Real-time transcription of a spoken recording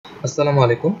Assalamu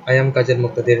alaikum. I am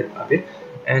Almuqtadir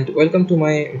and welcome to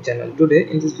my channel. Today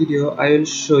in this video I will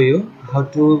show you how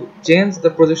to change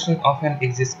the projection of an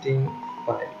existing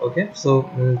file. Okay, so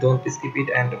don't skip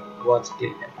it and watch till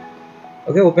end.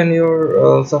 Okay, open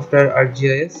your software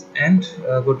ArcGIS and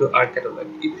go to ArcCatalog.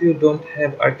 If you don't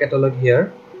have ArcCatalog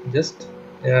here, just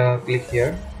click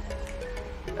here.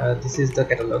 This is the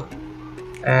catalog,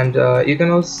 and you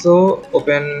can also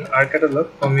open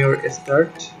ArcCatalog from your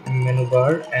start menu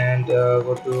bar and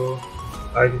go to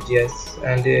ArcGIS,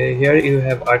 and here you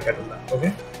have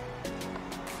ArcCatalog.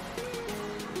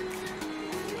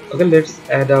 Okay, let's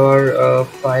add our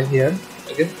file here.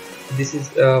 Okay, this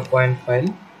is a point file,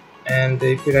 and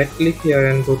if you right click here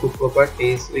and go to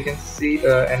properties, we can see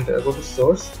and go to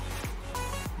source,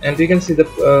 and we can see the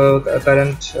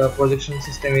current projection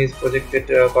system is projected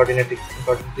coordinating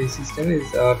system is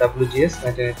WGS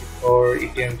 1984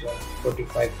 ETM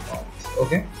 45 pounds.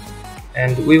 Okay,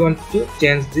 and we want to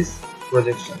change this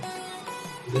projection.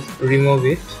 Just remove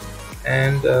it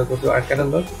and go to our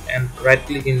catalog and right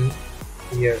click in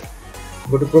here,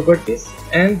 go to properties,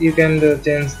 and you can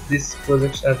change this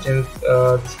projection, change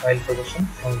this file projection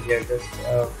from here. Just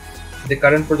the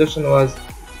current projection was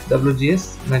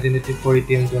WGS 1984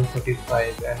 ETM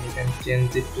 145, and you can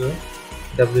change it to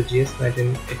WGS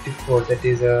 1984, that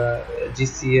is a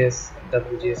GCS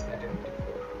WGS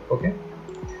 1984. Okay,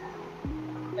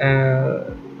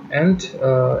 and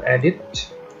add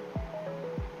it,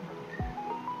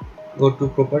 go to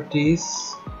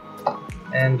properties,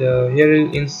 and here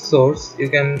in source you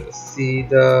can see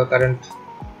the current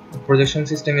projection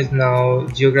system is now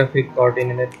geographic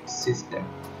coordinate system.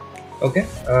 Okay,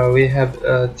 we have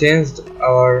changed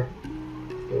our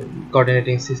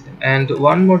coordinating system. And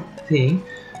one more thing,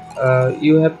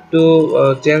 you have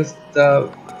to change the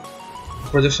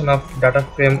projection of data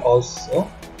frame also,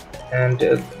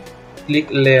 and click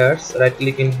layers, right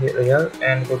click in here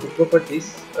and go to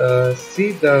properties.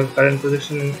 See the current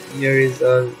projection here is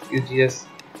UGS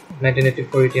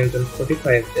 1984 ETM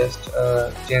 45. Just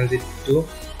change it to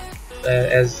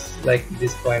as like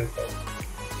this point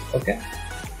file. Okay,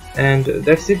 and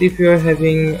that's it. If you are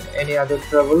having any other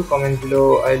trouble, comment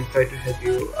below, I'll try to help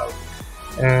you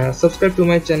out. Subscribe to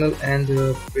my channel and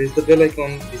press the bell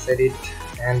icon beside it,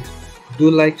 and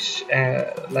do like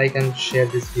and share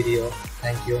this video.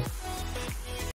 Thank you.